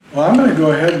Well, I'm going to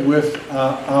go ahead with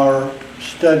our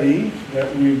study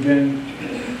that we've been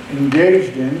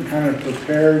engaged in, kind of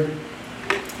prepared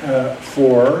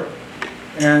for,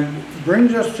 and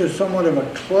brings us to somewhat of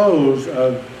a close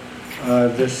of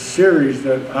this series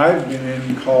that I've been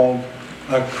in called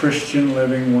Christian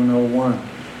Living 101.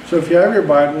 So if you have your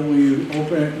Bible, will you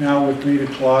open it now with me to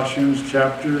Colossians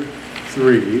chapter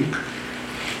 3.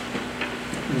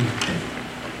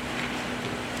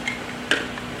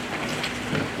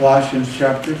 Colossians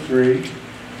chapter 3.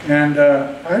 And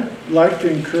I'd like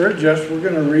to encourage us, we're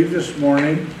going to read this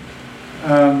morning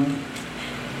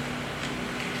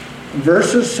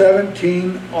verses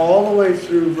 17 all the way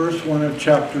through verse 1 of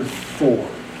chapter 4.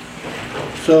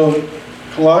 So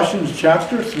Colossians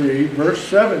chapter 3, verse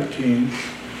 17,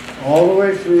 all the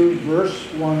way through verse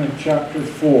 1 of chapter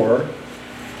 4.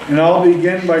 And I'll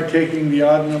begin by taking the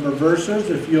odd number verses,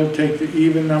 if you'll take the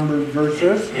even number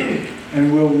verses,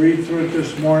 and we'll read through it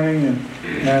this morning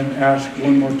and ask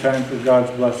one more time for God's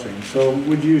blessing. So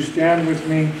would you stand with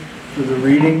me for the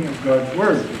reading of God's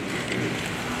Word?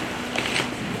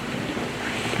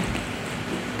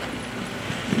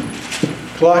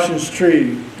 Colossians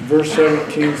 3, verse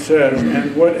 17 says,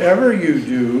 "And whatever you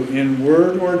do in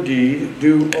word or deed,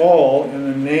 do all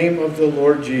in the name of the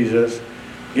Lord Jesus,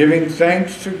 giving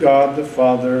thanks to God the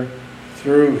Father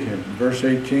through him." Verse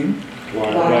 18.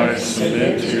 "Wives,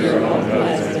 submit to your own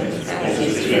husbands as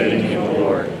is fitting in the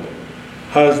Lord.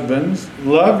 Husbands,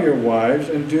 love your wives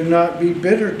and do not be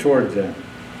bitter toward them.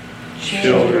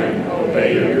 Children,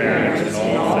 obey your parents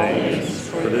in all things,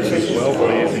 for this is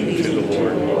well-pleasing to the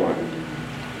Lord.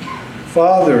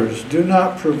 Fathers, do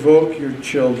not provoke your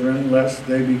children lest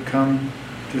they become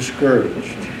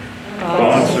discouraged.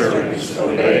 Bondservants,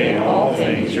 obey in all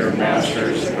things your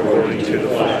masters according to the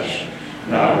flesh,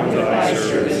 not with eye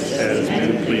service as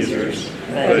men pleasers,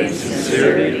 but in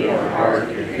sincerity of heart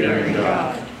fearing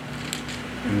God.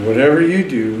 And whatever you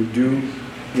do, do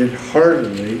it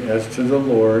heartily as to the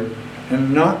Lord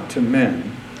and not to men,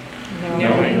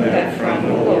 knowing that from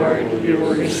the Lord you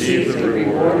will receive the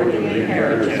reward of the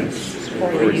inheritance,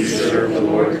 for you serve the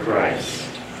Lord Christ.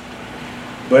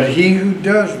 But he who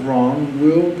does wrong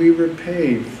will be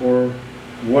repaid for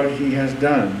what he has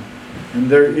done, and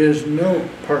there is no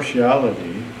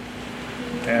partiality.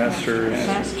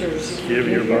 Masters, give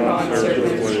your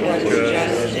bondservants what is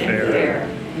just and fair,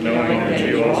 knowing that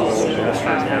you also have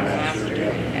a master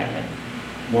in heaven.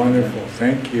 Wonderful,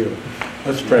 thank you.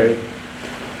 Let's pray.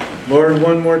 Lord,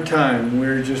 one more time,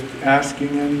 we're just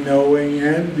asking and knowing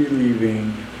and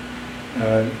believing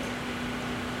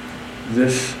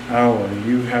this hour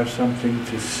you have something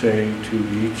to say to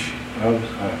each of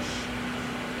us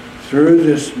through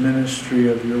this ministry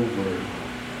of your word.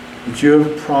 That you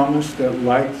have promised that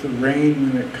like the rain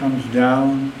when it comes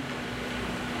down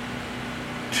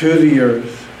to the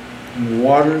earth and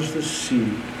waters the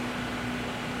seed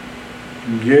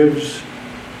and gives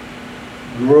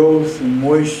growth and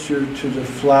moisture to the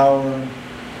flower,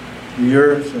 the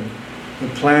earth, and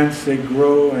the plants, they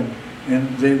grow and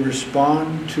they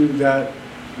respond to that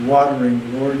watering.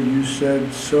 Lord, you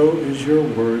said, so is your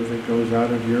word that goes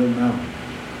out of your mouth,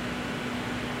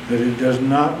 that it does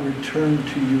not return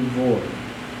to you void,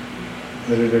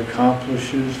 that it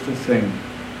accomplishes the thing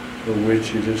for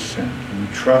which it is sent. And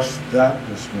we trust that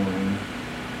this morning.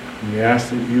 And we ask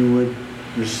that you would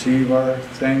receive our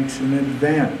thanks in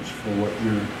advance for what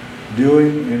you're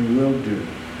doing and will do.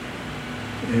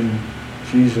 In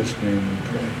Jesus' name we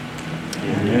pray.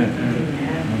 Amen.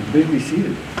 Amen. Please be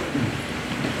seated.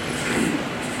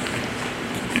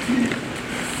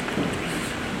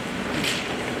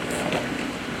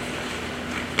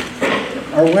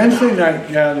 Our Wednesday night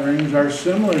gatherings are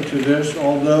similar to this,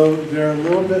 although they're a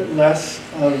little bit less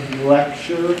of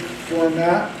lecture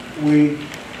format. We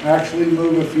actually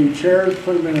move a few chairs,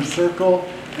 put them in a circle,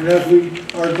 and as we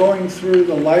are going through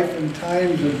the life and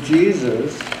times of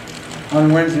Jesus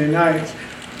on Wednesday nights,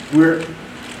 we're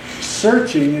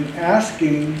searching and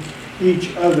asking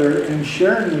each other and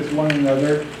sharing with one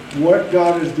another what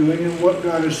God is doing and what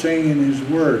God is saying in His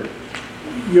Word.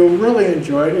 You'll really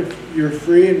enjoy it if you're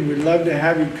free, and we'd love to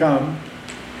have you come.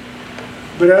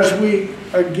 But as we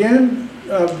again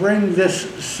bring this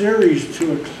series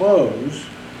to a close,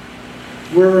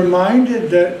 we're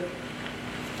reminded that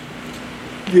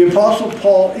the Apostle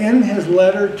Paul, in his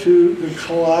letter to the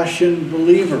Colossian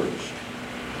believers,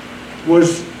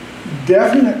 was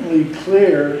definitely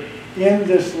clear in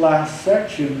this last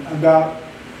section about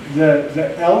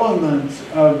the elements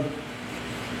of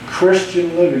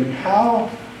Christian living, how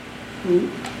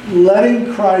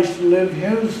letting Christ live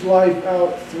His life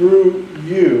out through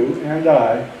you and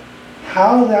I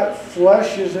how that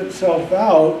fleshes itself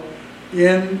out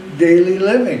in daily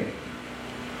living.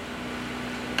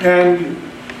 And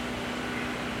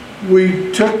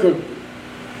we took a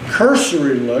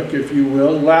cursory look, if you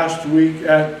will, last week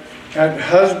at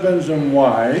husbands and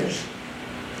wives,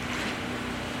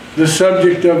 the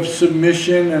subject of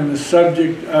submission and the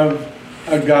subject of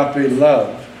agape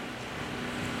love.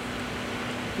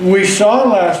 We saw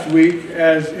last week,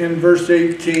 as in verse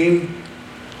 18,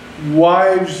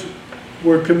 wives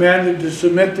were commanded to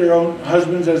submit their own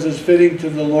husbands as is fitting to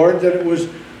the Lord, that it was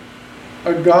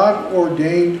a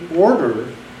God-ordained order,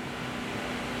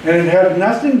 and it had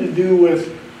nothing to do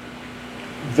with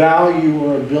value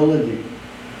or ability.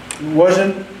 It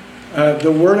wasn't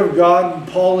the Word of God.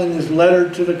 Paul in his letter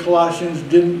to the Colossians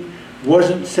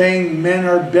wasn't saying men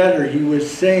are better. He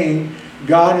was saying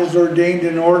God has ordained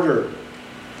an order,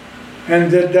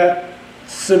 and that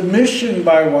submission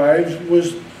by wives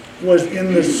was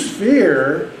in the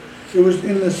sphere. It was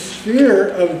in the sphere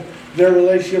of their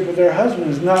relationship with their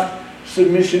husbands, not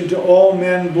submission to all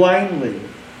men blindly,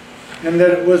 and that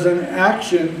it was an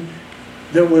action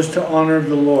that was to honor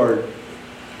the Lord.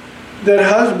 That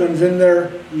husbands, in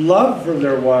their love for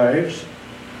their wives,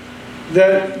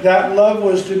 that love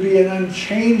was to be an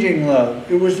unchanging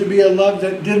love. It was to be a love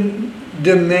that didn't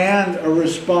demand a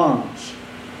response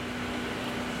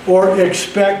or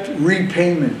expect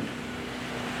repayment.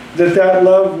 That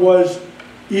love was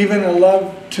even a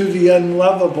love to the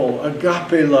unlovable,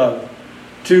 agape love.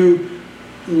 To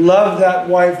love that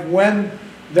wife when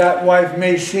that wife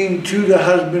may seem to the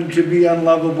husband to be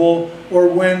unlovable, or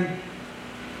when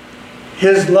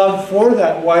his love for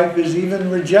that wife is even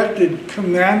rejected,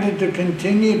 commanded to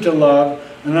continue to love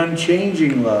an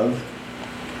unchanging love.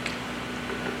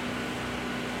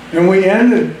 And we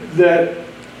ended that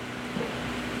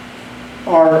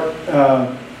our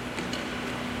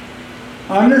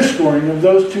underscoring of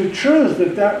those two truths,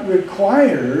 that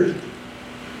requires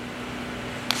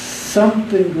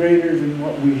something greater than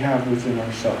what we have within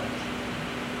ourselves.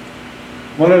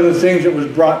 One of the things that was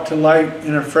brought to light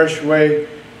in a fresh way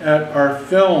at our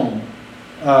film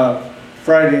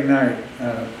Friday night,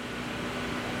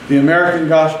 The American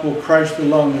Gospel, Christ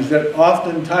Alone, is that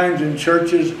oftentimes in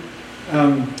churches,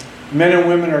 men and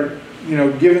women are,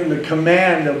 given the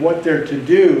command of what they're to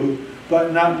do,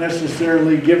 but not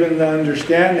necessarily given the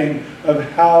understanding of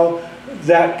how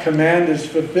that command is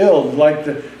fulfilled. Like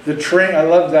the train, I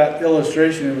love that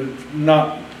illustration. It was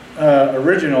not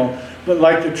original, but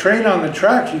like the train on the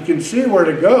tracks, you can see where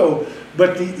to go,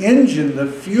 but the engine, the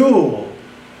fuel,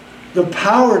 the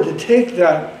power to take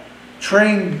that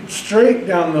train straight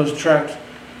down those tracks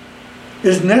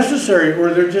is necessary,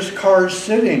 or they're just cars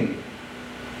sitting.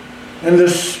 And the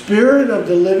Spirit of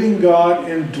the living God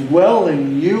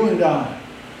indwelling you and I,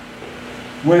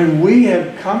 when we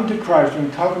have come to Christ, and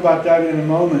we'll talk about that in a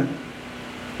moment,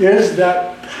 is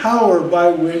that power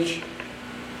by which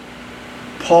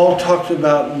Paul talks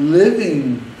about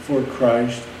living for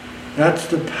Christ. That's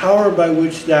the power by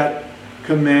which that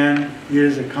command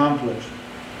is accomplished.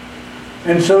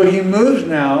 And so he moves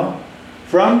now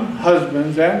from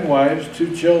husbands and wives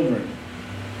to children.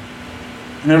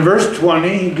 And in verse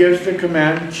 20, he gives the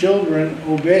command, children,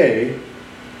 obey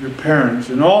your parents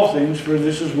in all things, for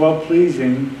this is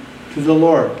well-pleasing to the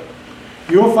Lord.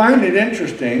 You'll find it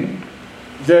interesting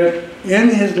that in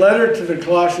his letter to the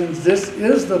Colossians, this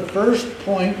is the first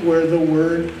point where the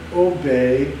word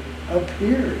obey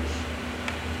appears.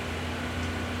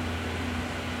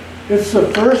 It's the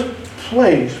first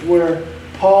place where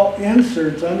Paul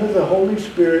inserts under the Holy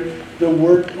Spirit the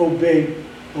word obey,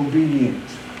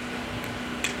 obedience.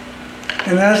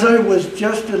 And as I was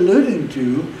just alluding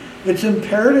to, it's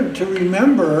imperative to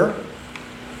remember,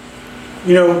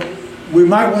 we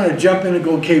might want to jump in and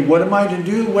go, okay, what am I to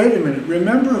do? Wait a minute.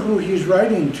 Remember who he's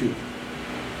writing to.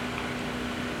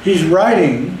 He's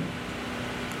writing,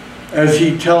 as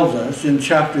he tells us in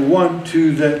chapter 1,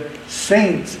 to the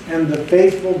saints and the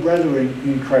faithful brethren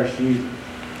in Christ Jesus.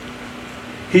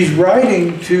 He's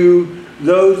writing to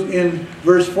those in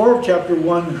verse 4 of chapter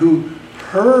 1 who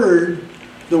heard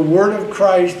the word of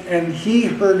Christ, and he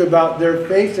heard about their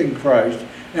faith in Christ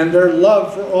and their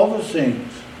love for all the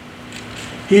saints.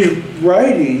 He's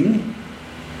writing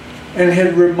and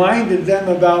had reminded them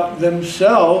about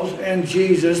themselves and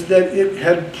Jesus, that it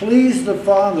had pleased the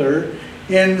Father,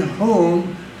 in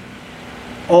whom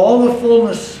all the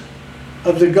fullness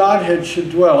of the Godhead should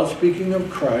dwell, speaking of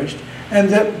Christ, and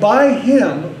that by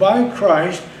him, by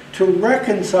Christ, to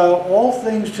reconcile all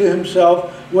things to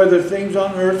himself, whether things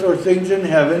on earth or things in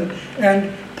heaven.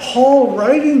 And Paul,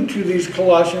 writing to these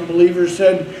Colossian believers,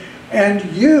 said, And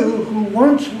you who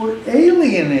once were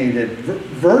alienated,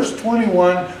 verse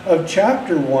 21 of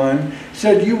chapter 1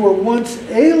 said you were once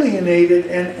alienated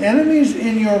and enemies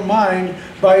in your mind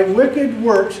by wicked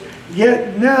works,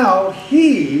 yet now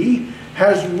he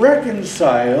has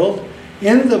reconciled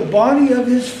in the body of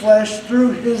his flesh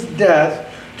through his death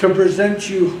to present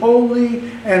you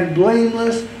holy and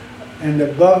blameless and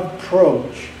above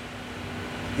reproach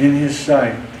in his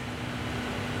sight.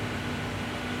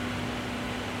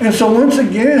 And so once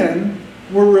again,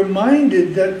 we're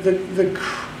reminded that the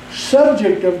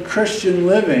subject of Christian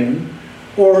living,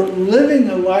 or living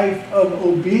a life of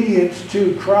obedience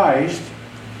to Christ,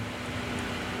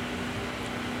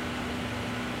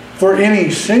 for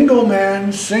any single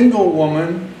man, single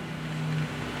woman,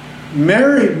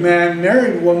 married man,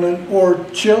 married woman, or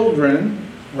children,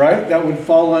 right? That would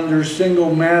fall under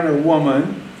single man or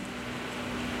woman.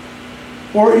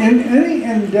 Or in any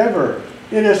endeavor,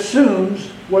 it assumes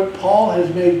what Paul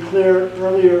has made clear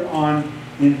earlier on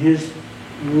in his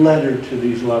letter to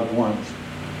these loved ones.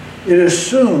 It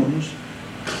assumes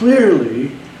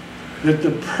clearly that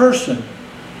the person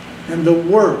and the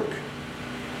work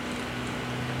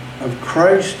of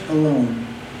Christ alone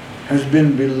has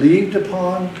been believed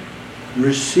upon,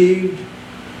 received,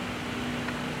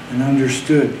 and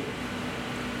understood.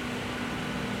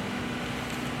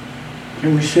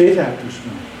 Can we say that this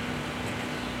morning?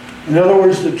 In other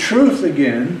words, the truth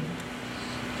again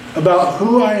about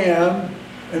who I am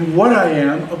and what I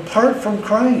am apart from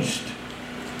Christ.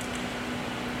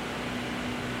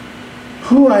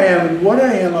 Who I am and what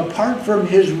I am apart from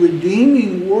his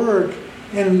redeeming work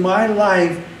in my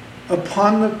life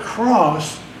upon the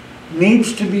cross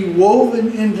needs to be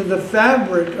woven into the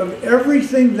fabric of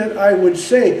everything that I would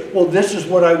say, well, this is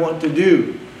what I want to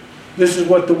do. This is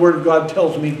what the Word of God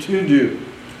tells me to do.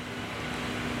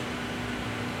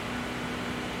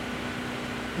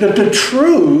 That the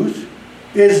truth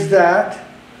is that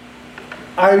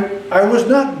I was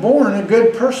not born a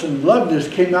good person. Love this.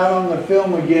 Came out on the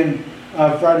film again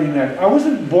Friday night. I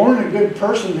wasn't born a good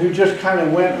person who just kind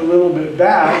of went a little bit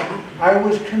bad. I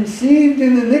was conceived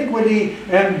in iniquity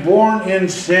and born in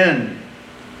sin.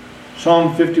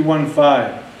 Psalm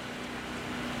 51:5.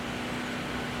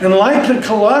 And like the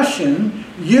Colossian,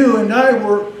 you and I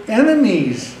were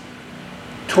enemies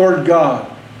toward God.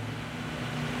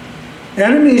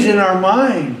 Enemies in our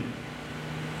mind.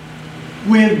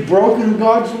 We had broken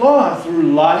God's law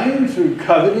through lying, through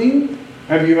coveting.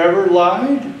 Have you ever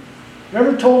lied? Have you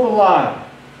ever told a lie?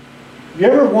 Have you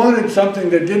ever wanted something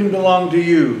that didn't belong to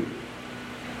you?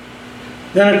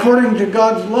 Then according to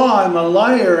God's law, I'm a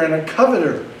liar and a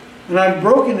coveter. And I've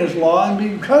broken his law, and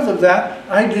because of that,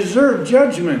 I deserve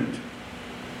judgment.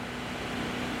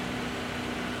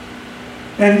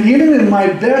 And even in my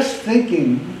best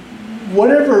thinking,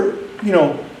 whatever,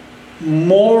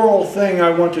 moral thing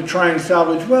I want to try and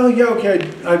salvage, well, yeah, okay,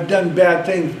 I've done bad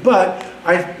things, but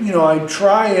I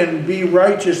try and be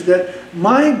righteous, that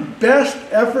my best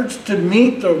efforts to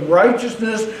meet the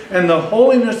righteousness and the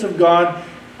holiness of God,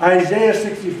 Isaiah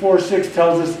 64:6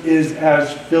 tells us, is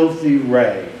as filthy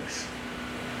rags.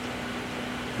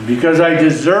 Because I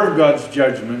deserve God's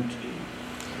judgment,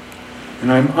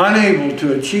 and I'm unable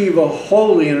to achieve a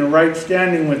holy and a right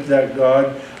standing with that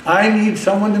God, I need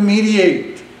someone to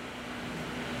mediate.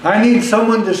 I need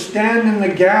someone to stand in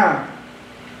the gap,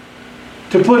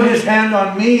 to put his hand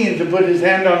on me and to put his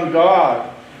hand on God.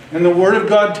 And the Word of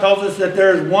God tells us that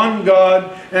there is one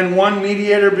God and one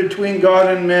mediator between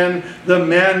God and men, the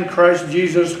man Christ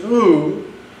Jesus, who,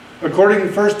 according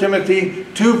to 1 Timothy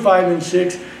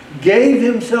 2:5-6, gave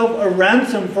himself a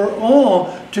ransom for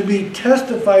all, to be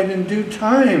testified in due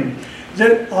time,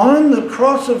 that on the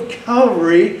cross of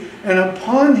Calvary and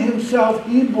upon himself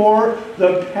he bore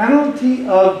the penalty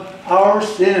of our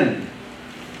sin.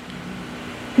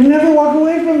 You can never walk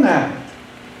away from that.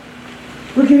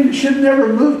 We should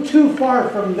never move too far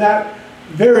from that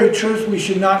very truth. We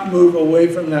should not move away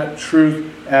from that truth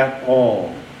at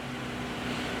all.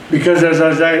 Because as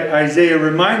Isaiah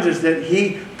reminds us that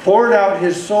he poured out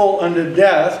his soul unto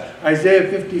death, Isaiah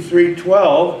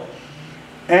 53:12,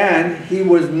 and he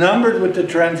was numbered with the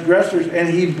transgressors, and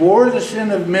he bore the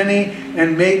sin of many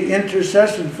and made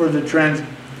intercession for the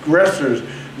transgressors.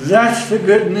 That's the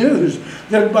good news,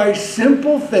 that by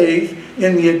simple faith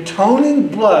in the atoning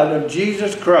blood of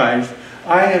Jesus Christ,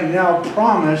 I am now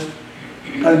promised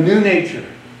a new nature.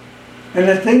 And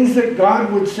the things that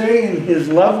God would say in his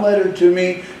love letter to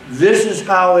me, this is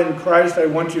how in Christ I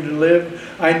want you to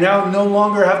live. I now no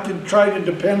longer have to try to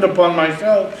depend upon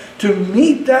myself to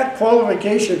meet that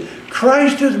qualification.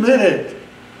 Christ has met it.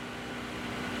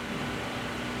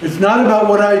 It's not about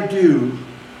what I do.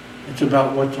 It's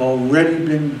about what's already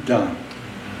been done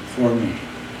for me.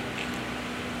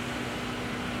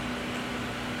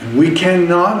 And we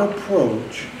cannot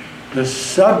approach the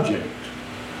subject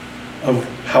of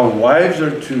how wives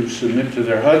are to submit to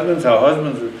their husbands, how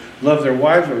husbands are love their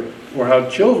wives, or how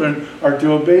children are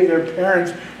to obey their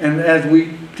parents. And as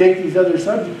we take these other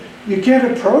subjects, you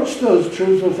can't approach those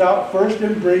truths without first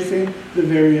embracing the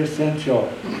very essential,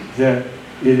 that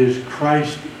it is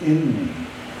Christ in me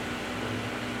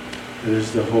that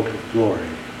is the hope of glory.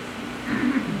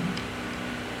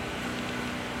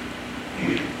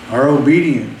 Our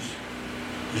obedience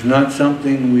is not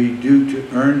something we do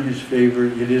to earn His favor.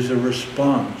 It is a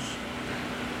response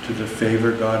to the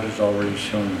favor God has already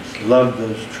shown us. Love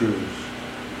those truths.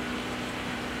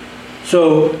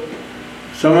 So,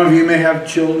 some of you may have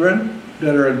children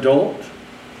that are adult.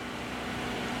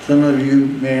 Some of you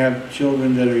may have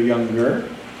children that are younger.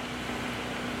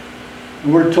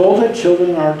 And we're told that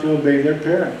children are to obey their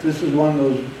parents. This is one of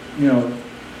those,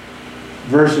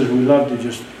 verses we love to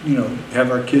just,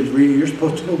 have our kids read. You're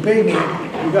supposed to obey me.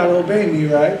 You got to obey me,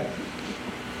 right?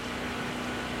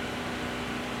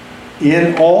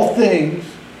 In all things.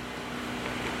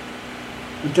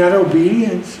 But that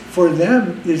obedience for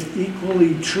them is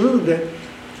equally true, that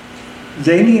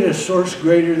they need a source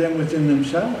greater than within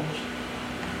themselves.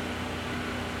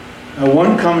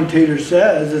 One commentator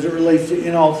says, as it relates to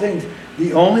in all things,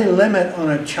 the only limit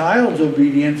on a child's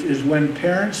obedience is when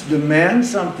parents demand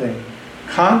something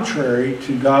contrary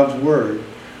to God's word.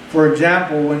 For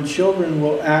example, when children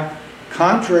will act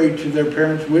contrary to their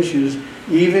parents' wishes,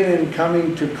 even in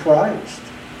coming to Christ.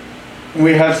 And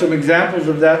we have some examples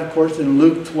of that, of course, in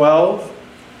Luke 12.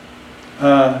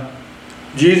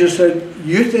 Jesus said,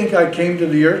 "You think I came to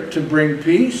the earth to bring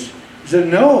peace?" He said,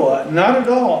 "No, not at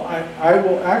all. I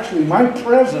will actually, my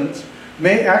presence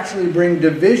may actually bring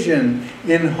division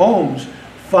in homes.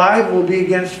 5 will be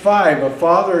against 5, a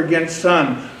father against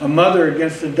son, a mother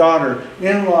against a daughter,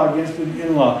 in-law against an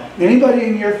in-law." Anybody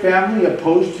in your family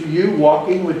opposed to you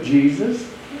walking with Jesus?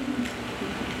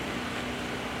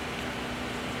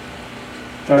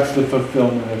 That's the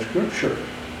fulfillment of Scripture.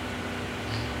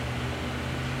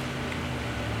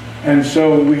 And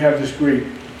so we have this great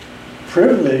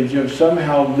privilege of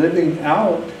somehow living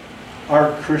out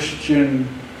our Christian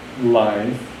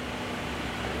life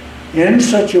in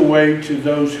such a way to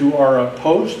those who are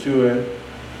opposed to it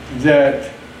that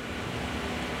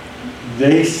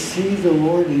they see the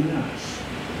Lord in us.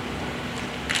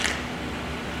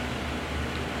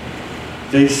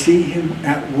 They see Him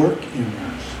at work in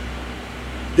us.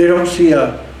 They don't see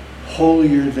a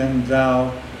holier than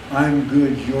thou, I'm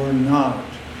good, you're not.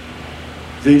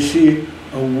 They see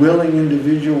a willing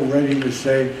individual ready to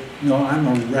say, no, I'm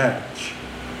a wretch.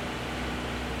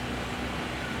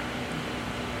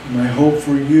 My hope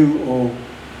for you, O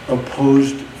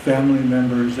opposed family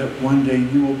members, that one day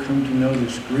you will come to know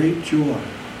this great joy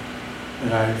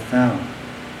that I have found.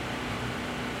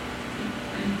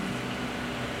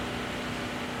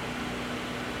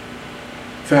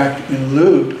 In fact, in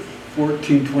Luke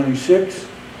 14:26,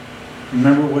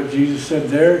 remember what Jesus said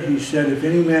there? He said, if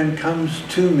any man comes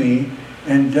to me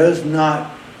and does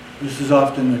not, this is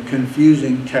often a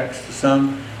confusing text to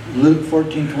some, Luke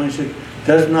 14:26,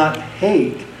 does not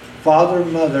hate father,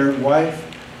 mother, wife,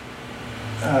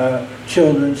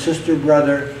 children, sister,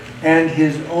 brother, and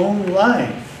his own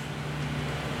life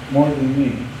more than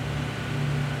me.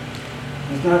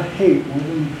 Does not hate more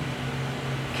than me.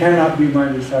 Cannot be my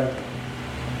disciple.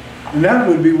 And that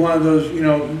would be one of those,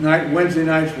 Wednesday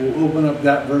nights we'll open up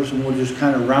that verse and we'll just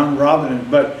kind of round robin it.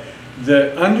 But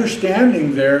the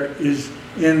understanding there is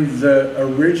in the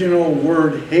original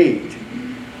word hate.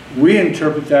 We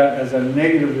interpret that as a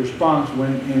negative response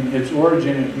when in its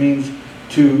origin it means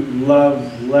to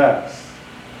love less.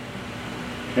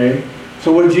 Okay?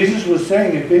 So what Jesus was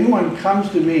saying, if anyone comes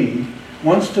to me,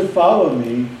 wants to follow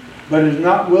me, but is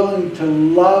not willing to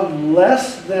love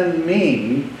less than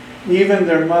me, even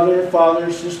their mother, father,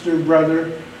 sister,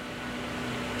 brother,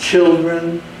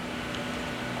 children,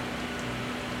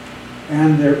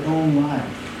 and their own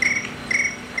life.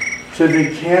 So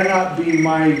they cannot be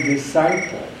my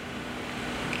disciple.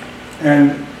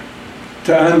 And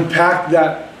to unpack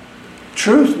that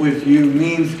truth with you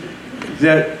means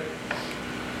that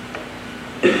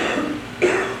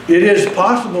it is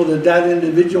possible that that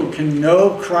individual can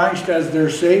know Christ as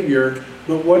their Savior.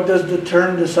 But what does the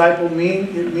term disciple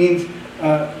mean? It means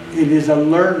it is a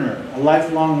learner, a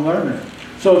lifelong learner.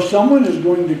 So if someone is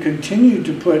going to continue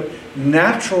to put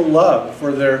natural love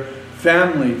for their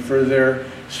family, for their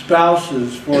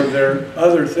spouses, for their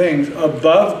other things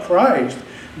above Christ,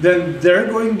 then they're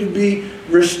going to be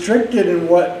restricted in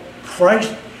what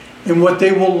Christ in what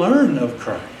they will learn of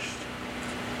Christ.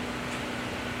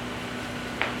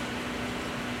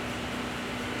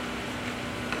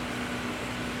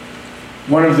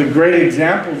 One of the great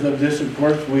examples of this, of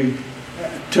course, we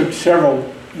took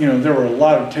several, there were a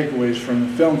lot of takeaways from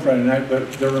the film Friday night,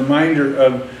 but the reminder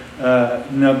of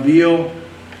Nabil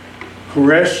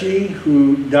Qureshi,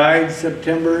 who died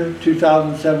September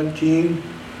 2017,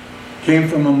 came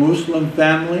from a Muslim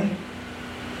family,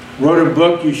 wrote a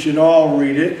book. You should all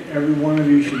read it. Every one of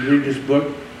you should read this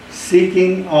book,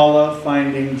 Seeking Allah,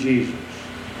 Finding Jesus.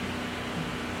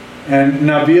 And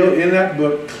Nabil, in that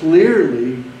book,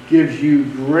 clearly gives you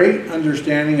great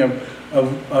understanding of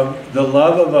the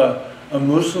love of a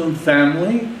Muslim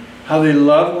family, how they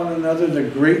love one another, the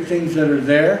great things that are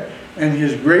there, and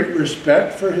his great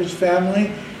respect for his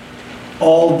family,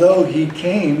 although he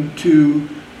came to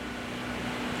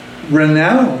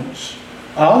renounce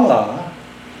Allah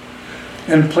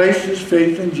and place his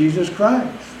faith in Jesus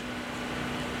Christ.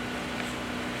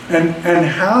 And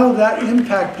how that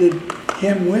impacted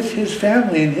him with his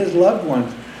family and his loved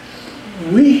ones.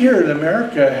 We here in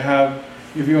America have,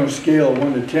 if you want to scale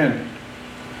 1 to 10,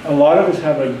 a lot of us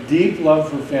have a deep love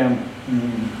for family.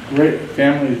 Great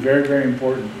family is very, very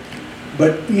important.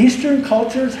 But Eastern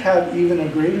cultures have even a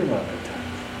greater love at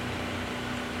times.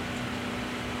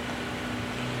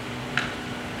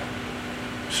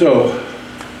 So,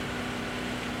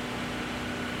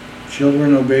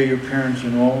 children, obey your parents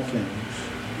in all things.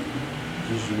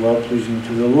 This is well-pleasing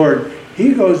to the Lord.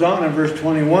 He goes on in verse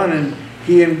 21 and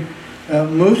he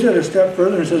moves it a step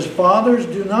further and says, fathers,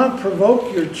 do not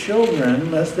provoke your children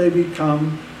lest they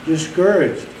become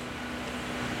discouraged.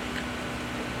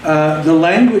 The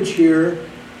language here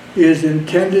is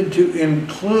intended to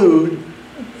include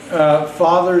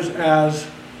fathers as,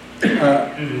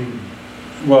 the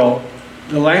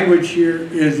language here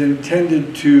is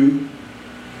intended to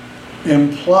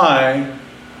imply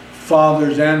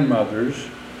fathers and mothers.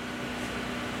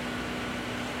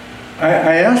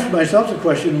 I asked myself the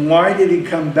question, why did he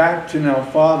come back to now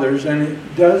fathers? And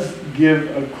it does give,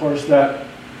 of course, that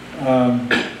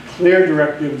clear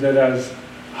directive that as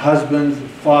husbands,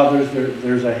 fathers,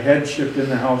 there's a headship in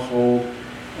the household.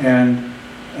 And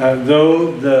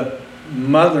though the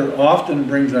mother often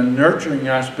brings a nurturing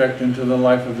aspect into the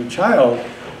life of the child,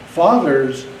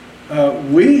 fathers,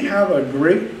 we have a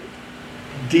great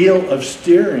deal of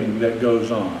steering that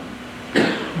goes on.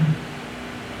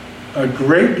 A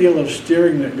great deal of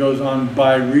steering that goes on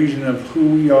by reason of who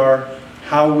we are,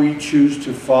 how we choose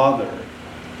to father,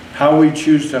 how we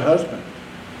choose to husband.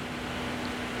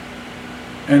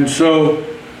 And so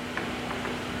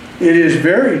it is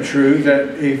very true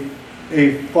that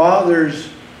a father's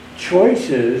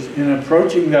choices in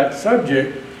approaching that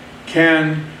subject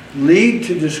can lead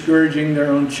to discouraging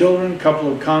their own children. A couple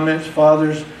of comments.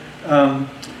 Fathers,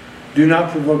 do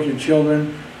not provoke your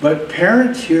children. But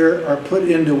parents here are put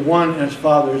into one as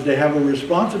fathers. They have a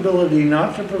responsibility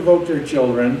not to provoke their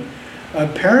children.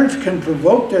 Parents can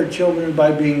provoke their children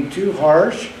by being too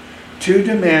harsh, too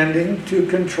demanding, too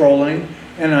controlling,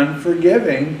 and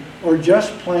unforgiving, or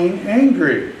just plain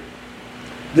angry.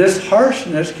 This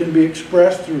harshness can be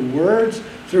expressed through words,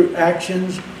 through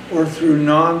actions, or through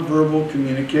nonverbal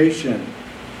communication.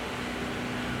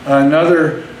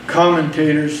 Another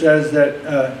commentator says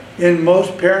that in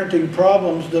most parenting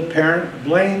problems, the parent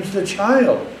blames the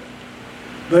child.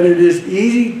 But it is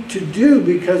easy to do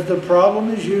because the problem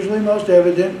is usually most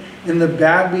evident in the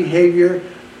bad behavior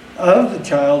of the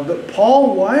child. But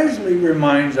Paul wisely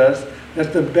reminds us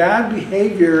that the bad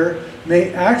behavior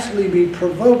may actually be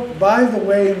provoked by the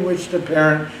way in which the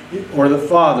parent, or the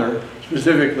father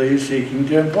specifically, is seeking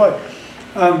to employ.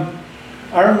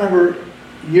 I remember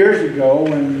years ago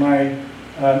when my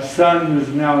son, who's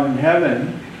now in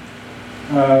heaven,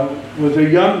 was a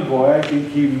young boy. I think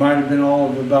he might have been all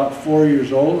of about 4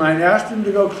 years old. And I asked him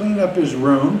to go clean up his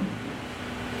room.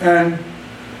 And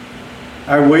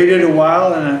I waited a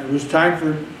while, and it was time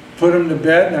for put him to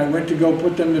bed. And I went to go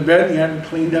put them to bed, and he hadn't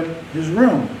cleaned up his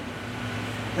room.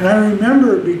 And I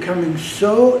remember becoming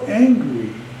so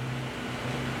angry,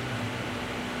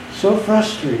 so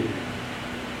frustrated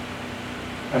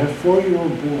at a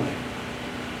 4-year-old boy.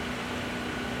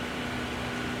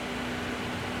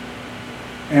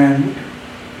 And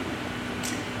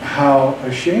how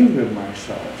ashamed of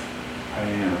myself I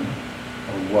am,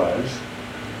 or was,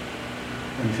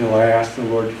 until I asked the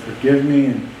Lord to forgive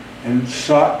me and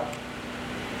sought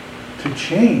to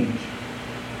change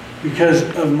because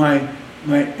of my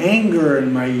anger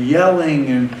and my yelling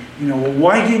and, well,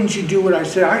 why didn't you do what I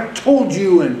said? I told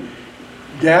you. And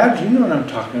Dad, you know what I'm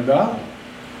talking about.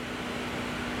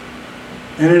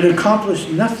 And it accomplished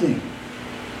nothing.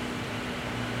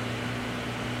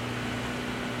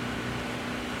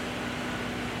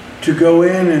 to go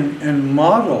in and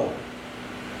model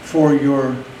for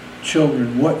your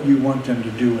children what you want them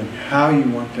to do and how you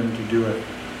want them to do it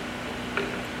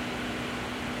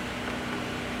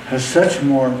has such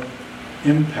more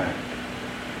impact.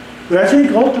 But I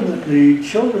think ultimately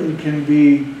children can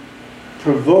be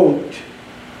provoked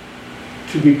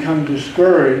to become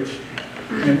discouraged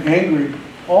and angry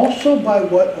also by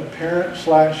what a parent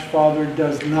 / father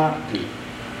does not do.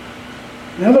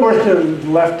 In other words, they're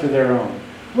left to their own.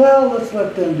 Well, let's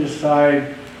let them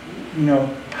decide,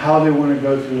 how they want to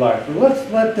go through life. Or let's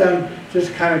let them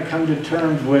just kind of come to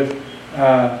terms with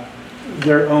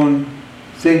their own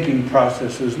thinking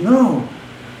processes. No.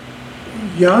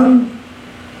 Young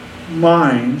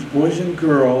minds, boys and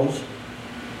girls,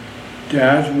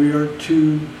 dads, we are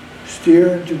to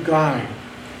steer and to guide.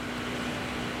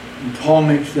 And Paul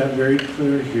makes that very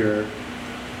clear here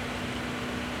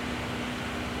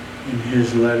in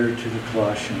his letter to the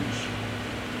Colossians.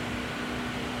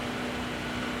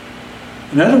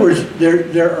 In other words,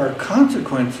 there are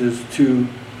consequences to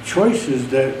choices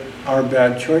that are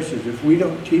bad choices. If we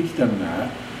don't teach them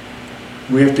that,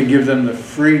 we have to give them the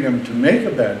freedom to make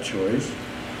a bad choice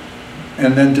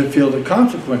and then to feel the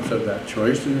consequence of that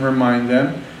choice and remind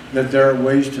them that there are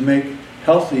ways to make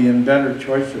healthy and better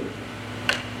choices.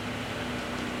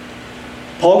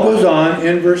 Paul goes on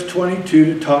in verse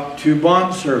 22 to talk to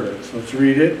bondservants. Let's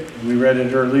read it. We read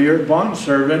it earlier.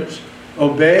 Bondservants,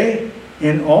 obey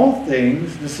in all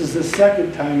things. This is the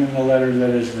second time in the letter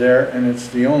that is there, and it's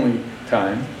the only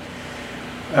time.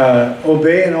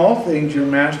 Obey in all things your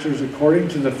masters according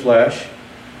to the flesh,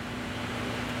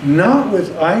 not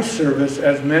with eye service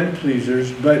as men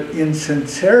pleasers, but in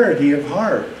sincerity of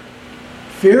heart,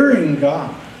 fearing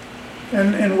God.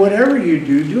 And whatever you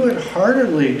do, do it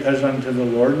heartily as unto the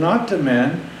Lord, not to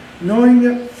men, knowing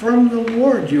that from the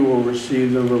Lord you will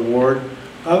receive the reward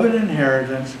of an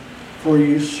inheritance, for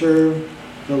you serve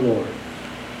the Lord.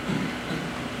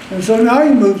 And so now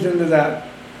he moves into that,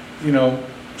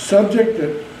 subject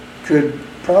that could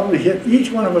probably hit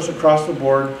each one of us across the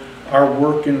board, our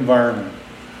work environment.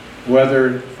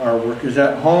 Whether our work is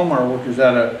at home, our work is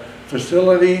at a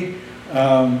facility.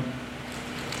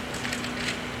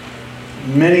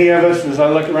 Many of us, as I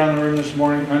look around the room this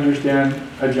morning, understand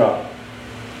a job.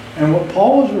 And what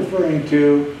Paul is referring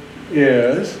to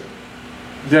is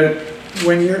that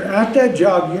when you're at that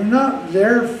job, you're not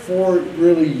there for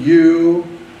really you.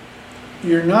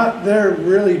 You're not there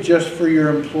really just for your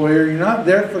employer. You're not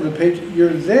there for the paycheck. You're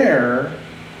there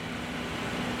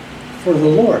for the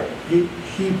Lord. He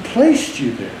placed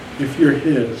you there if you're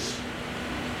His.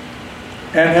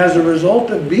 And as a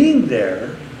result of being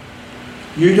there,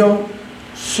 you don't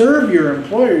serve your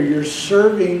employer, you're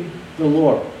serving the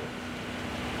Lord.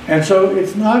 And so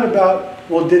it's not about,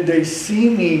 well, did they see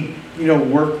me,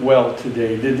 work well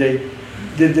today?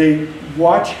 Did they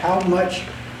watch how much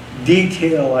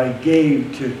detail I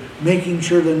gave to making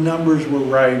sure the numbers were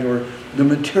right or the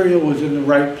material was in the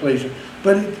right place?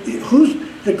 But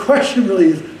the question really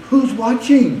is, who's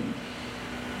watching?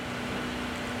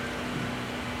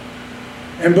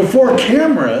 And before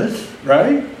cameras,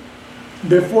 right?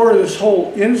 Before this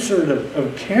whole insert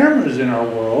of cameras in our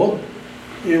world,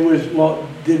 it was, well,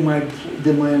 did my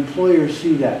employer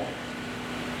see that?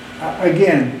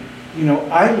 Again,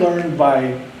 I learned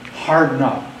by hard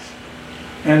knocks.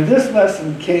 And this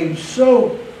lesson came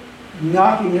so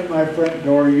knocking at my front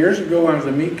door years ago when I was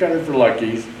a meat cutter for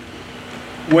Lucky's,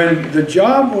 when the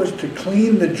job was to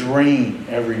clean the drain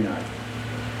every night.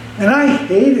 And I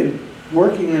hated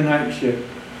working the night shift.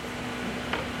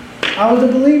 I was a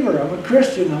believer. I'm a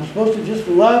Christian. I'm supposed to just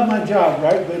love my job,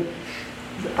 right? But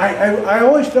I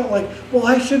always felt like, well,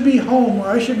 I should be home or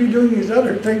I should be doing these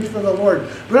other things for the Lord.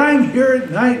 But I'm here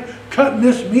at night cutting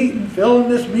this meat and filling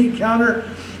this meat counter.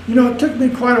 It took me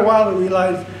quite a while to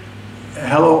realize,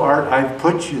 hello, Art, I've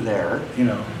put you there,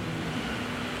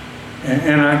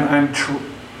 And I'm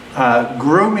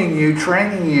grooming you,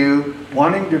 training you,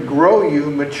 wanting to grow you,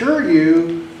 mature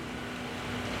you,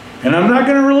 and I'm not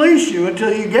going to release you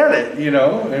until you get it,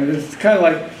 And it's kind of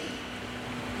like,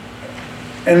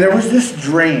 and there was this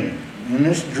drain, and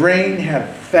this drain had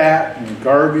fat and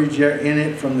garbage in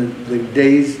it from the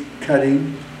day's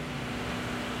cutting.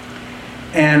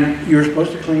 And you were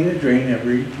supposed to clean the drain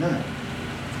every night.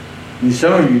 And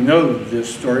some of you know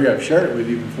this story. I've shared it with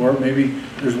you before. Maybe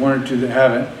there's one or two that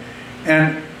haven't.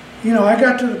 And, I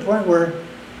got to the point where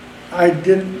I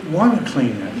didn't want to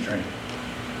clean that drain.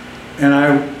 And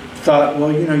I thought,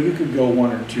 well, you could go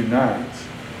 1 or 2 nights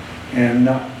and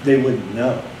they wouldn't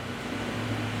know.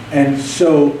 And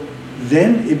so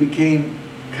then it became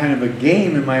kind of a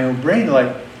game in my own brain,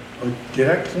 like, oh, did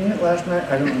I clean it last night?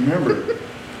 I don't remember.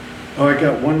 Oh, I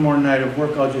got one more night of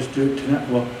work, I'll just do it tonight.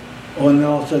 Well, oh, and then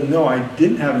all of a sudden, no, I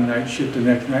didn't have a night shift the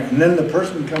next night. And then the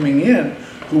person coming in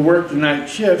who worked the night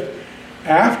shift,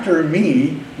 after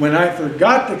me, when I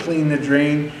forgot to clean the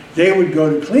drain, they would go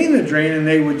to clean the drain and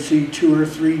they would see 2 or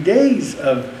 3 days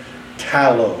of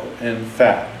tallow and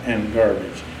fat and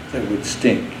garbage that would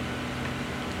stink.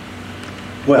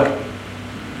 Well,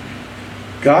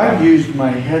 God used my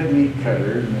head meat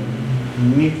cutter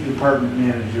and meat department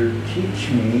manager to teach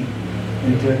me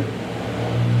and to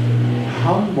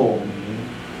humble me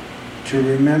to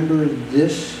remember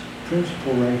this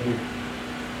principle right here.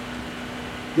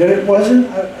 That it wasn't,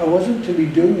 I wasn't to be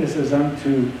doing this as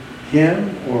unto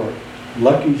him or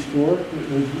Lucky Store, it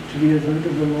was to be as unto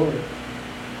the Lord.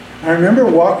 I remember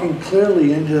walking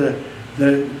clearly into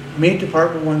the meat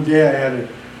department one day. I had an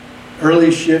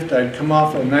early shift, I'd come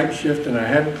off a night shift and I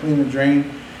had to clean the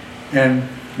drain, and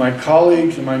my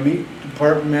colleagues and my meat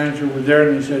department manager were there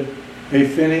and they said, "Hey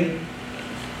Finney,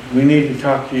 we need to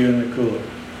talk to you in the cooler."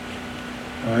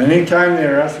 Anytime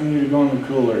they're asking you to go in the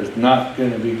cooler, it's not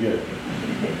going to be good.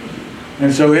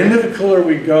 And so into the cooler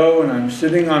we go, and I'm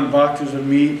sitting on boxes of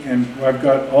meat, and I've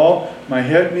got all my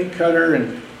head meat cutter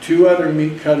and 2 other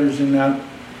meat cutters in that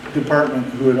department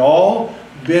who had all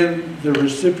been the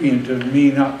recipient of me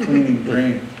not cleaning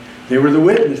drains. They were the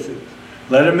witnesses.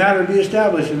 Let a matter be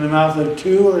established in the mouth of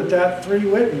 2 or at that 3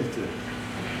 witnesses.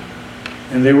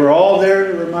 And they were all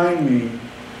there to remind me,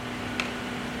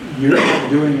 you're not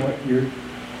doing what you're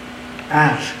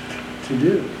asked to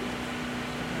do.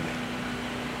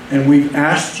 And we've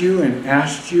asked you and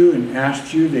asked you and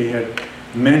asked you. They had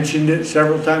mentioned it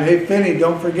several times. "Hey Finney,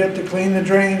 don't forget to clean the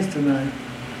drains tonight."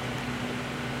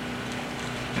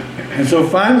 And so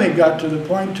finally it got to the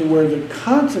point to where the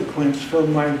consequence for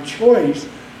my choice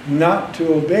not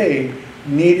to obey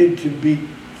needed to be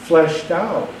fleshed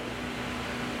out.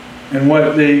 And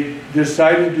what they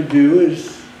decided to do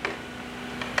is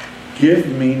give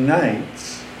me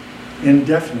nights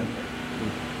indefinitely.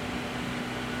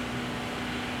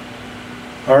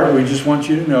 Art, we just want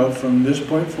you to know from this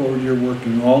point forward you're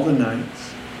working all the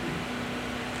nights.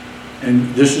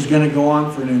 And this is going to go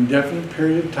on for an indefinite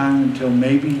period of time until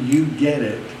maybe you get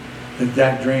it that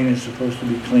that drain is supposed to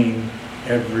be cleaned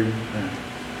every night.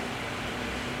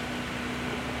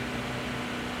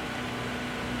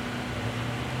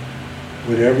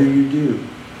 Whatever you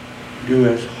do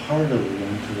as heartily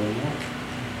unto the Lord.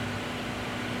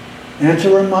 And it's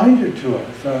a reminder to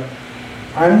us.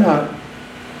 I'm not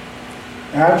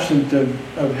absent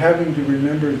of having to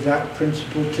remember that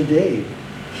principle today,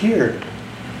 here,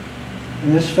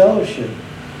 in this fellowship.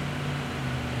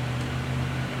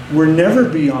 We're never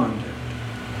beyond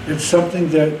it. It's something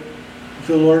that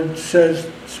the Lord says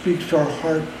speaks to our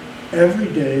heart every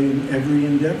day in every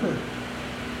endeavor.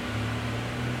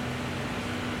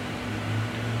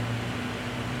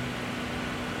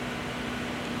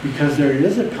 Because there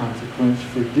is a consequence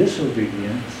for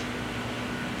disobedience.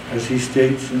 As he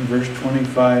states in verse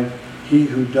 25, he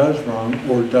who does wrong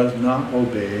or does not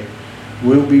obey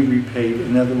will be repaid.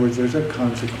 In other words, there's a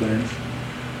consequence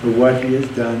for what he has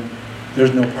done.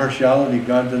 There's no partiality.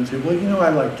 God doesn't say, well, you know, I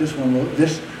like this one,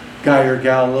 this guy or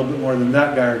gal a little bit more than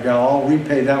that guy or gal. I'll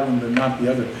repay that one, but not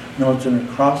the other. No, it's an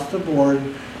across-the-board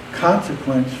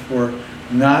consequence for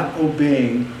not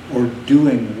obeying or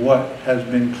doing what has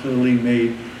been clearly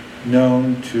made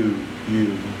known to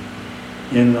you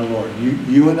in the Lord.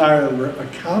 You and I are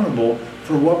accountable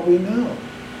for what we know.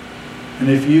 And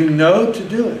if you know to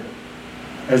do it,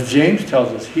 as James tells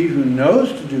us, he who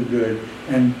knows to do good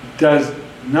and does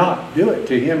not do it,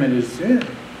 to him it is sin.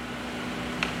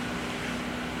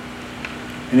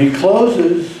 And he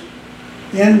closes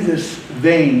in this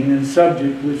vein and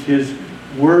subject with his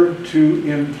word to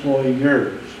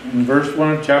employers. In verse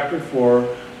 1 of chapter 4,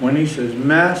 when he says,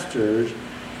 "Masters,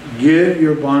 give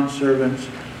your bondservants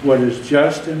what is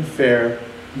just and fair,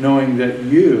 knowing that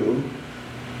you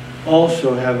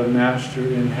also have a master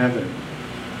in heaven."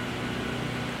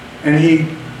 And he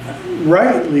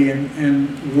rightly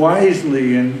and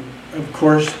wisely, and of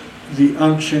course the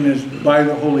unction is by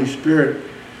the Holy Spirit,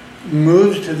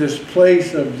 moves to this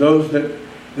place of those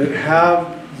that have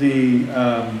the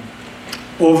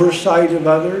oversight of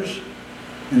others.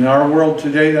 In our world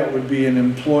today, that would be an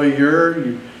employer.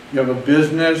 You have a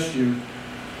business.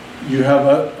 You have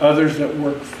others that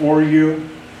work for you.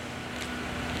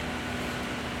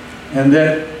 And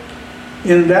that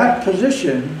in that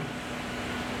position,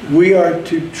 we are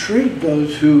to treat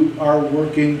those who are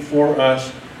working for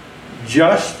us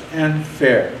just and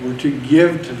fair. We're to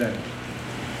give to them,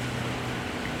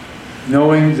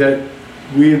 knowing that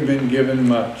we have been given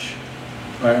much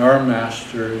by our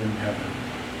Master in heaven.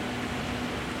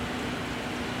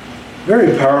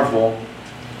 Very powerful,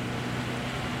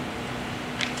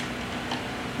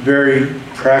 very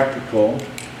practical,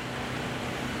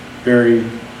 very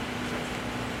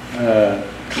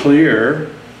clear.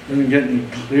 Doesn't get any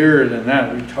clearer than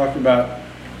that. We talk about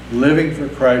living for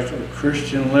Christ, or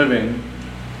Christian living,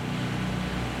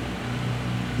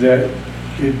 that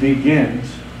it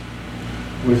begins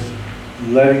with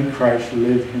letting Christ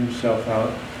live himself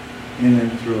out in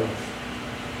and through us.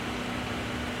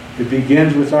 It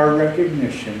begins with our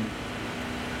recognition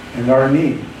and our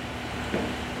need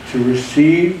to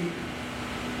receive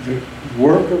the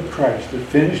work of Christ, the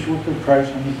finished work of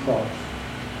Christ on the cross,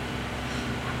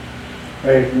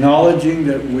 by acknowledging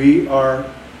that we are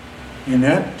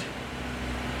inept,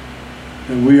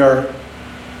 that we are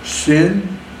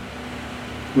sin,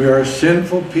 we are a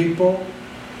sinful people,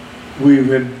 we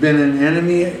have been an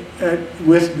enemy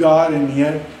with God, and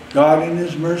yet God in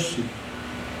His mercy,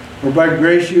 for by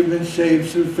grace you have been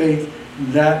saved through faith,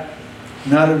 that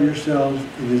not of yourselves,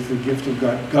 it is the gift of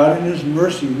God. God in His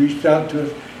mercy reached out to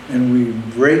us, and we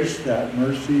embrace that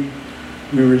mercy.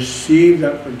 We receive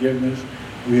that forgiveness.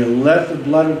 We let the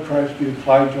blood of Christ be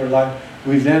applied to our life.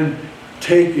 We then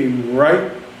take a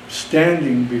right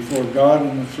standing before God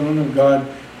on the throne of God,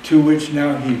 to which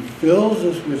now He fills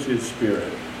us with His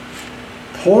Spirit,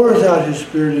 pours out His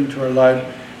Spirit into our life,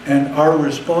 and our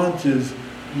response is,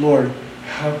 Lord,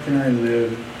 how can I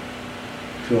live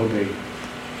to obey you?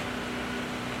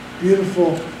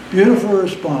 Beautiful, beautiful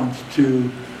response to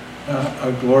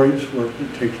a glorious work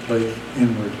that takes place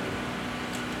inwardly.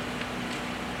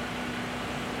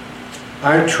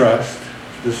 I trust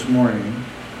this morning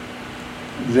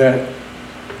that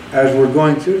as we're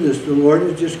going through this, the Lord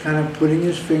is just kind of putting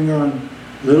His finger on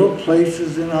little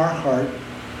places in our heart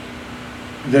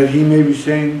that He may be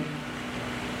saying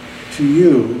to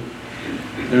you,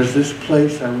 there's this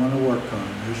place I want to work on.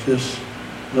 There's this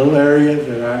little area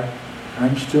that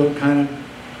I'm still kind of,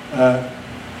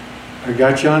 I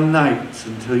got you on nights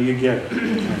until you get it,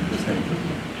 kind of thing.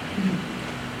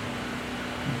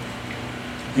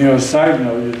 You know, a side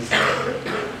note is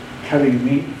cutting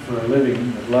meat for a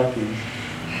living with Lucky.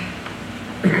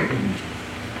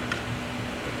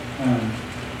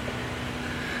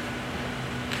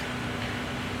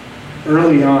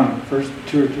 Early on, first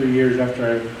 2 or 3 years after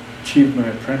I achieved my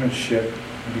apprenticeship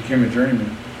and became a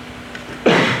journeyman,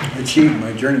 achieved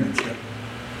my journeymanship.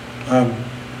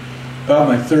 About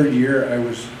my 3rd year, I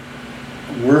was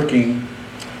working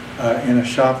in a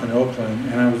shop in Oakland,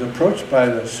 and I was approached by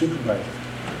the supervisor.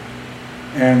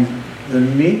 And the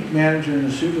meat manager and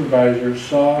the supervisor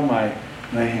saw my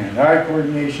hand-eye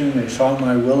coordination. They saw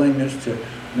my willingness to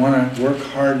want to work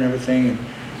hard and everything. And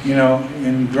you know,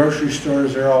 in grocery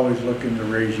stores, they're always looking to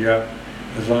raise you up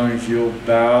as long as you'll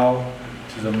bow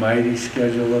to the mighty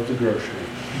schedule of the grocery.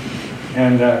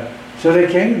 And so they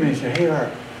came to me and said, hey,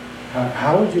 Art,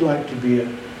 how would you like to be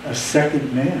a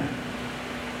second man?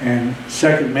 And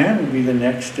second man would be the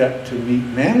next step to meat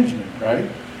management, right?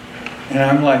 And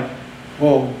I'm like,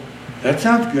 well, that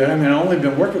sounds good. I mean, I've only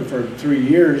been working for 3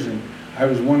 years, and I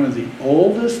was one of the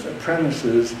oldest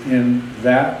apprentices in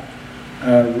that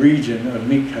region of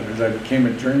meat cutters. I became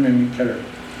a journeyman meat cutter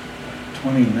at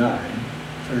 29,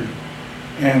 30.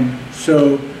 And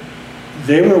so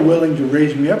they were willing to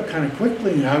raise me up kind of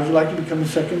quickly. And how would you like to become a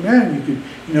second man? You could,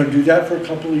 you know, do that for a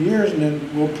couple of years, and then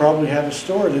we'll probably have a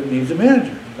store that needs a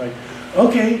manager. Like,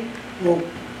 okay, well,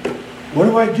 what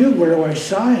do I do? Where do I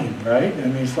sign, right? I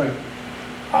mean, it's like,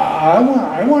 I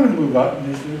want to move up. And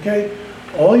they said, okay,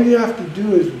 all you have to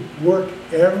do is work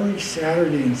every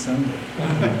Saturday and Sunday.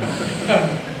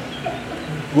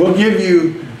 We'll give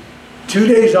you 2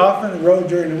 days off on the road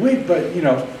during the week, but you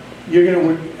know, you're going to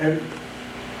work.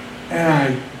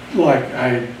 And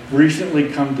I recently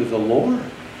come to the Lord,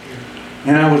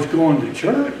 and I was going to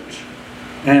church,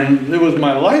 and it was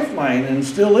my lifeline, and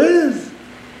still is.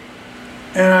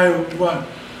 And I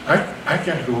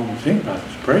got to go home and think about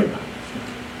this, pray about this.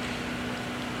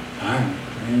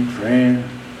 I'm praying.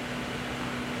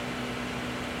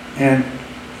 And,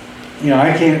 you know,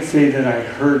 I can't say that I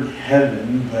heard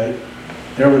heaven, but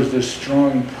there was this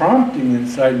strong prompting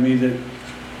inside me that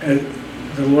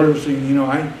the Lord was saying, you know,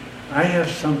 I have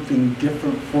something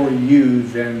different for you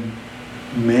than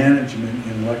management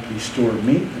in Lucky Store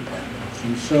meat departments.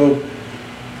 And so,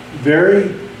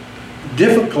 very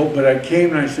difficult, but I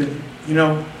came and I said, you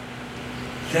know,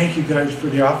 thank you guys for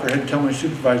the offer. I had to tell my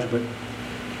supervisor, but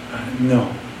no,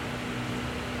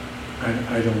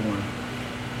 I don't want it.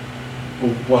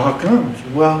 Well, how come? I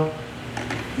said, well,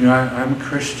 you know, I'm a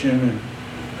Christian, and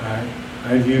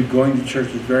I view going to church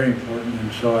as very important,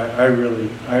 and so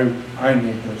I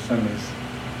need those Sundays,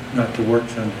 not to work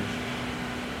Sundays.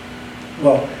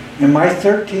 Well, in my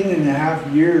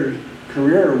 13.5-year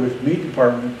career with meat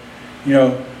department, you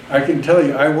know, I can tell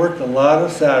you, I worked a lot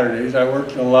of Saturdays, I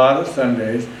worked a lot of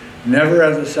Sundays, never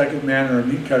as a second man or a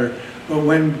meat cutter. But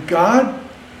when God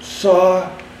saw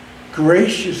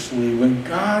graciously, when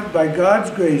God, by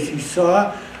God's grace, He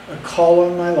saw a call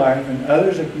on my life, and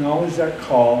others acknowledged that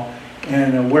call,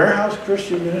 and Warehouse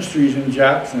Christian Ministries in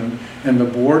Jackson, and the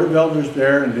board of elders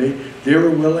there, and they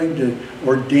were willing to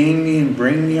ordain me and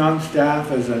bring me on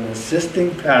staff as an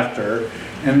assisting pastor.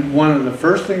 And one of the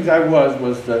first things I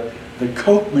was the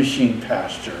Coke machine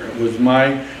pastor. It was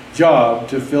my job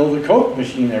to fill the Coke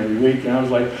machine every week, and I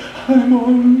was like, I'm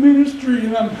on ministry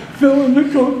and I'm filling the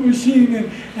Coke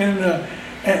machine,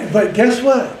 but guess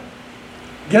what?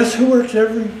 Guess who works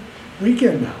every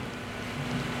weekend now?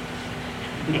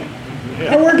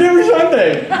 I work every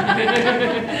Sunday.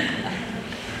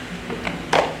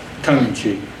 Tongue in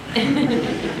cheek.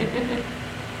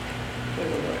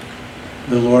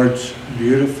 The Lord's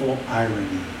beautiful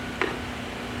irony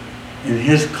in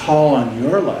His call on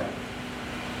your life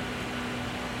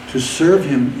to serve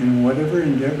Him in whatever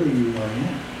endeavor you are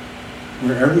in,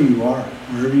 wherever you are,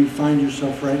 wherever you find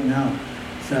yourself right now.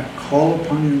 It's that call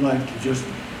upon your life to just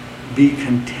be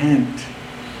content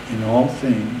in all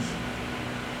things.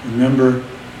 Remember,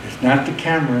 it's not the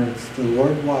camera, it's the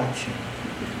Lord watching.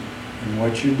 And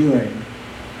what you're doing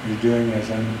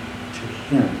as unto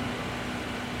Him.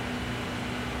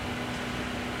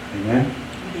 Amen?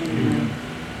 Amen.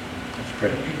 Let's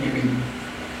pray.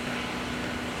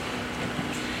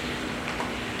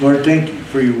 Lord, thank you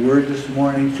for your word this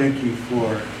morning. Thank you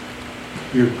for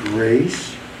your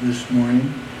grace this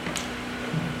morning.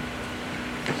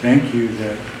 Thank you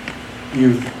that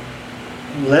you've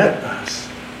let us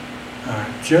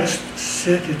just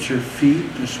sit at your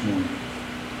feet this morning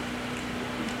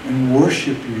and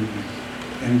worship you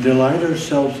and delight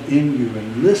ourselves in you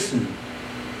and listen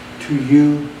to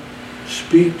you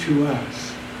speak to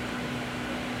us.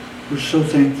 We're so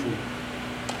thankful.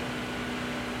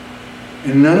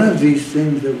 And none of these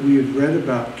things that we have read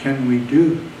about can we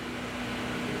do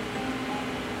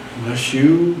unless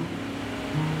you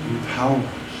empower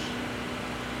us.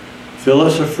 Fill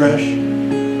us afresh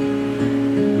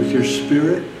with your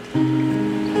Spirit.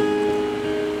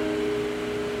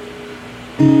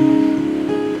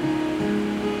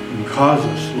 And cause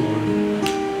us, Lord,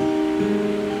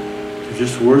 to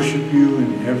just worship you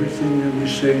in everything that we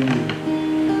say and do.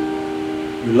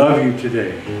 We love you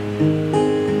today.